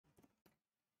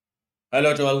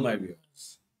Hello to all my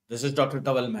viewers. This is Dr.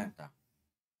 Dhaval Maheta,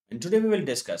 and today we will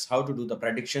discuss how to do the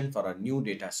prediction for a new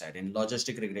data set in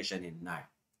logistic regression in KNIME.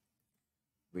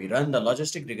 We run the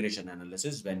logistic regression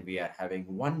analysis when we are having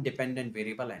one dependent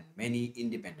variable and many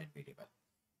independent variables.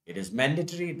 It is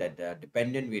mandatory that the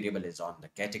dependent variable is on the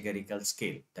categorical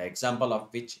scale, the example of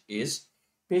which is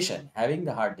patient having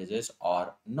the heart disease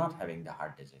or not having the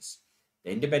heart disease.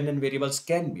 The independent variables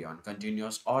can be on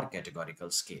continuous or categorical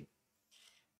scale.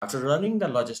 After running the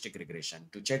logistic regression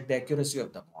to check the accuracy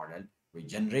of the model, we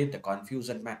generate the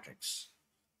confusion matrix.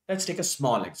 Let's take a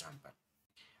small example.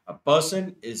 A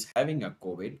person is having a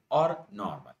COVID or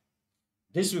normal.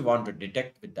 This we want to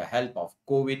detect with the help of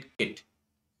COVID kit.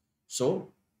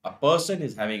 So a person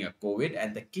is having a COVID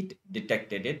and the kit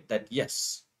detected it that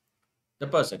yes, the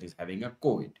person is having a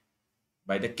COVID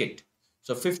by the kit.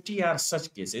 So 50 are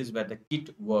such cases where the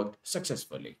kit worked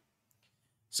successfully.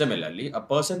 Similarly, a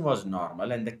person was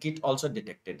normal and the kit also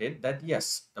detected it that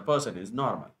yes, the person is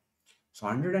normal. So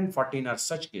 114 are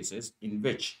such cases in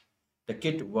which the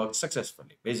kit works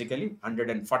successfully. Basically,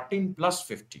 114 plus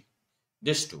 50,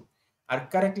 these two are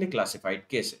correctly classified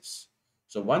cases.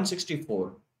 So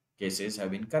 164 cases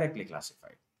have been correctly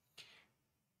classified.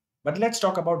 But let's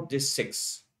talk about this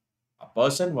six. A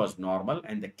person was normal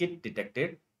and the kit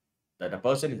detected that a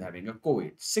person is having a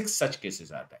COVID. Six such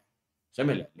cases are there.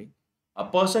 Similarly, a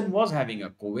person was having a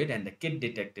COVID and the kit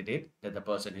detected it that the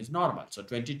person is normal. So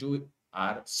 22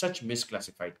 are such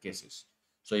misclassified cases.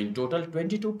 So in total,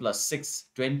 22 plus 6,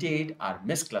 28 are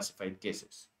misclassified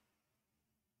cases.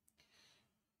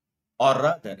 Or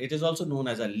rather, it is also known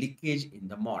as a leakage in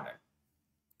the model.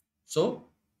 So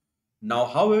now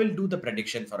how we will do the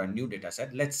prediction for a new data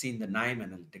set? Let's see in the KNIME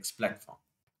analytics platform.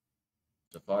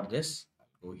 So for this,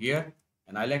 I'll go here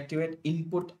and I'll activate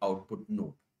input output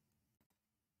node.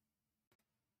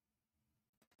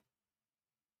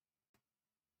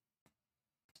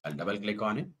 I'll double click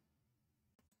on it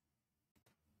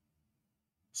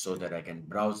so that I can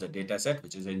browse the dataset,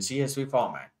 which is in CSV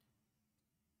format.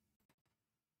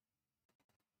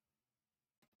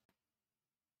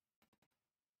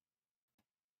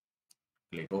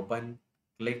 Click open,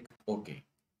 click OK.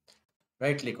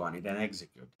 Right click on it and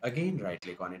execute. Again, right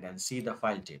click on it and see the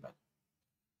file table.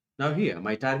 Now here,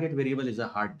 my target variable is a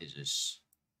heart disease,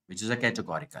 which is a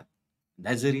categorical.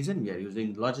 That's the reason we are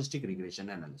using logistic regression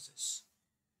analysis.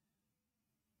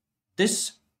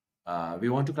 This we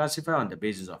want to classify on the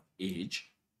basis of age,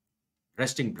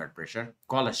 resting blood pressure,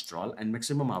 cholesterol, and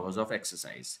maximum hours of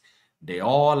exercise. They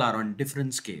all are on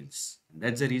different scales. And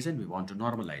that's the reason we want to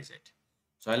normalize it.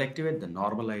 So I'll activate the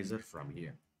normalizer from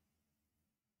here.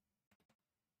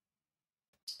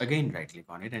 Again, right click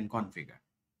on it and configure.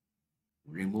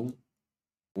 Remove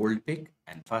old peak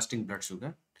and fasting blood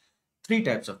sugar. Three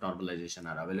types of normalization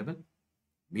are available.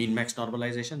 Mean max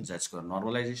normalization, z-score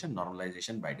normalization,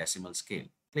 normalization by decimal scale.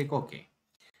 Click OK.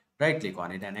 Right click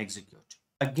on it and execute.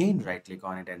 Again, right click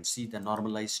on it and see the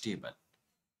normalized table.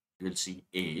 You will see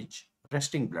age,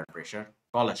 resting blood pressure,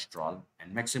 cholesterol,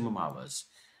 and maximum hours.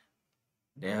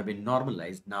 They have been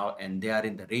normalized now and they are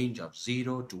in the range of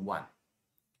 0 to 1.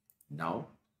 Now,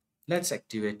 let's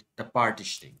activate the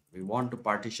partitioning. We want to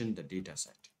partition the data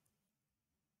set.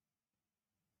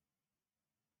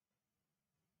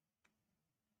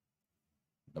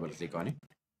 Double click on it,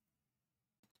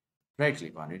 right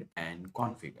click on it and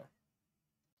configure.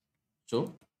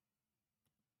 So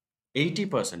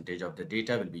 80% of the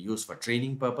data will be used for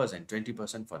training purpose and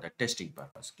 20% for the testing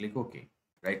purpose. Click OK.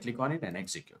 Right click on it and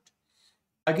execute.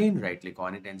 Again, right click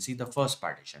on it and see the first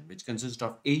partition, which consists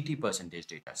of 80%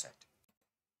 data set.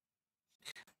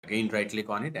 Again, right click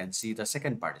on it and see the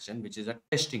second partition, which is a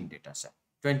testing data set,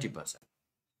 20%.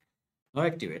 Now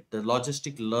activate the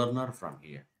logistic learner from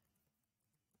here.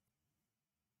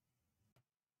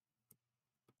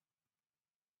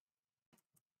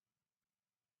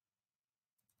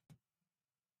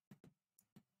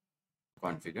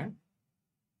 Configure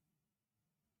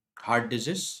heart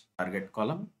disease, target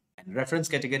column, and reference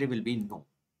category will be no.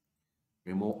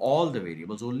 Remove all the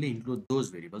variables, only include those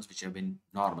variables which have been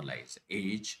normalized.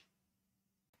 Age,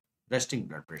 resting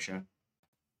blood pressure,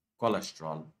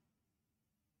 cholesterol,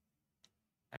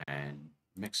 and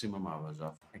maximum hours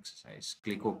of exercise.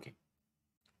 Click OK.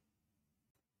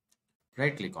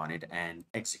 Right click on it and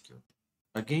execute.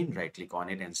 Again, right click on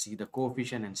it and see the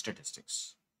coefficient and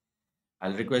statistics.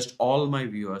 I'll request all my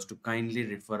viewers to kindly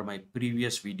refer my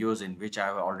previous videos in which I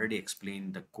have already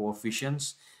explained the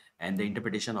coefficients and the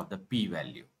interpretation of the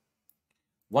p-value.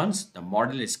 Once the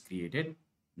model is created,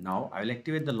 now I will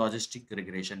activate the logistic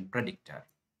regression predictor.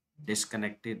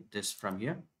 Disconnected this from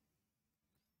here.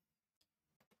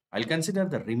 I'll consider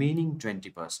the remaining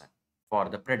 20%. for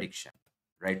the prediction.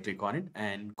 Right click on it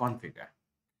and configure.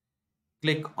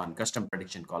 Click on custom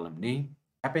prediction column name.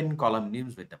 Append column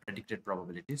names with the predicted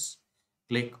probabilities.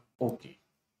 Click OK.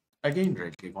 Again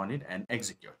right click on it and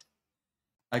execute.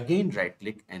 Again right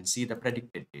click and see the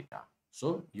predicted data.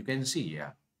 So you can see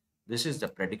here, this is the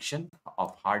prediction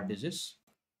of heart disease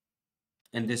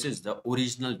and this is the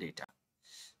original data.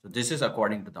 So this is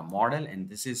according to the model and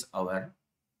this is our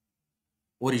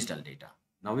original data.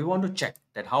 Now we want to check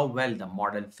that how well the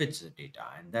model fits the data,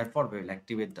 and therefore we will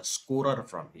activate the scorer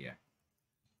from here.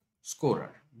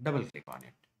 Scorer, double click on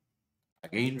it.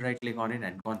 Again right click on it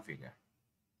and configure.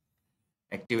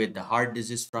 Activate the heart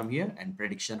disease from here and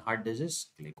prediction heart disease.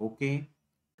 Click OK.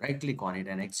 Right click on it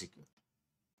and execute.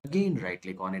 Again right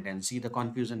click on it and see the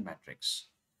confusion matrix.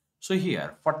 So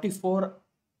here 44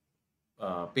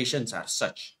 patients are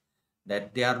such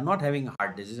that they are not having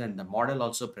heart disease and the model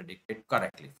also predicted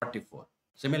correctly, 44.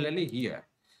 Similarly here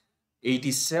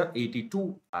 87,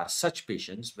 82 are such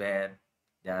patients where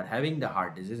they are having the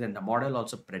heart disease and the model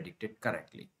also predicted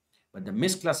correctly. But the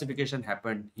misclassification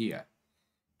happened here,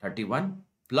 31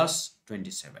 plus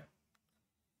 27.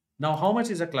 Now, how much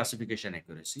is the classification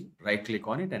accuracy? Right click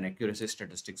on it and accuracy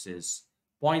statistics is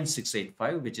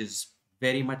 0.685, which is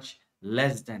very much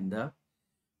less than the,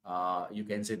 you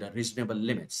can say, the reasonable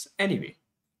limits. Anyway,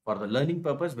 for the learning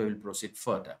purpose, we will proceed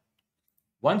further.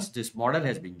 Once this model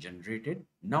has been generated,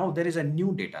 now there is a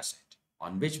new data set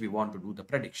on which we want to do the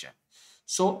prediction.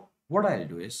 So what I'll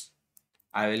do is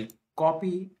I will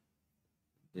copy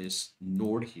this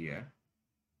node here,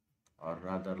 or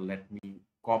rather let me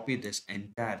copy this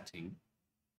entire thing.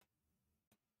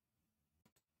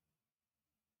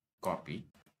 Copy,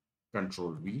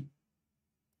 Control V,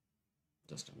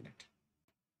 just a minute.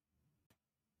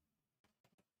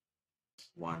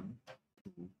 1,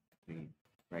 2, 3,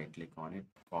 right click on it,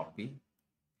 copy.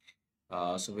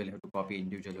 So we'll have to copy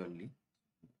individually only.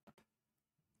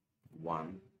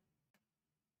 1,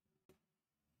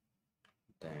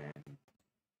 then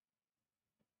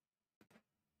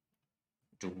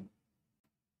 2,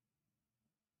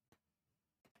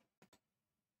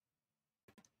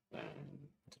 then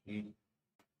 3.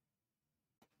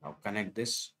 Now connect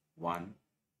this 1,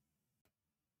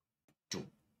 2.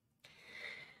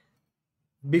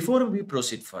 Before we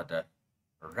proceed further,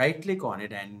 right click on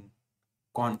it and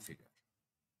configure.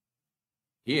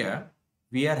 Here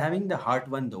we are having the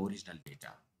heart1, the original data.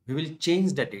 We will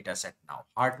change the data set now.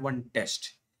 Heart1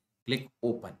 test. Click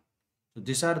open. So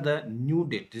these are the new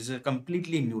data. This is a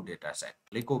completely new data set.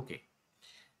 Click OK.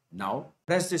 Now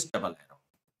press this double arrow.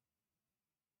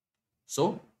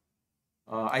 So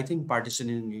I think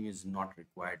partitioning is not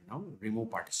required now.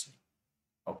 Remove partitioning.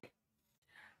 Okay.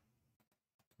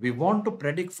 We want to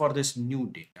predict for this new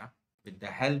data with the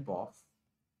help of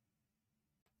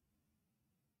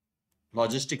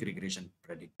logistic regression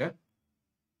predictor.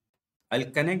 I'll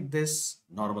connect this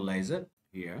normalizer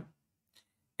here,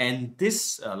 and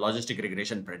this logistic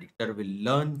regression predictor will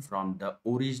learn from the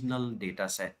original data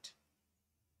set.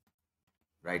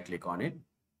 Right click on it,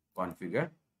 configure,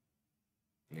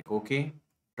 click OK,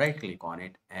 right click on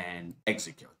it and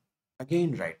execute.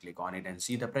 Again right click on it and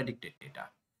see the predicted data.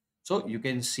 So you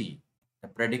can see the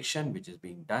prediction which is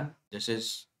being done. This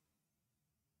is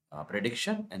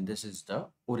prediction and this is the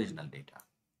original data.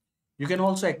 You can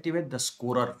also activate the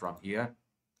scorer from here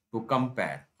to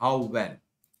compare how well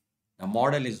the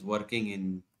model is working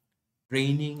in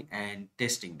training and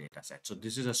testing data set. So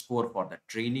this is a score for the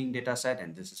training data set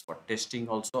and this is for testing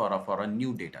also, or for a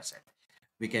new data set.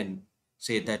 We can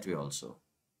say that way also.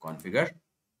 Configure,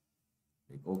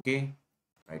 click OK,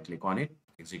 right click on it,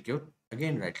 execute.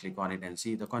 Again right click on it and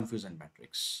see the confusion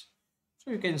matrix.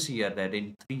 So you can see here that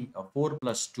in 4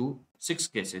 plus 2, 6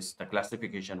 cases the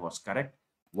classification was correct.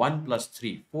 1 plus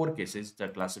 3, 4 cases the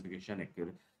classification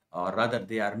accurate, or rather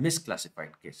they are misclassified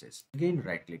cases. Again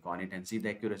right click on it and see the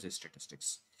accuracy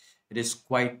statistics. It is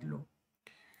quite low.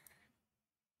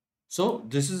 So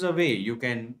this is a way you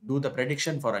can do the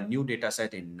prediction for a new data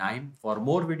set in KNIME. For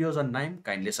more videos on KNIME,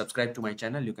 kindly subscribe to my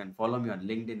channel. You can follow me on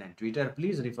LinkedIn and Twitter.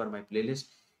 Please refer my playlist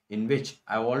in which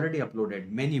I've already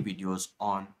uploaded many videos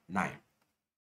on KNIME.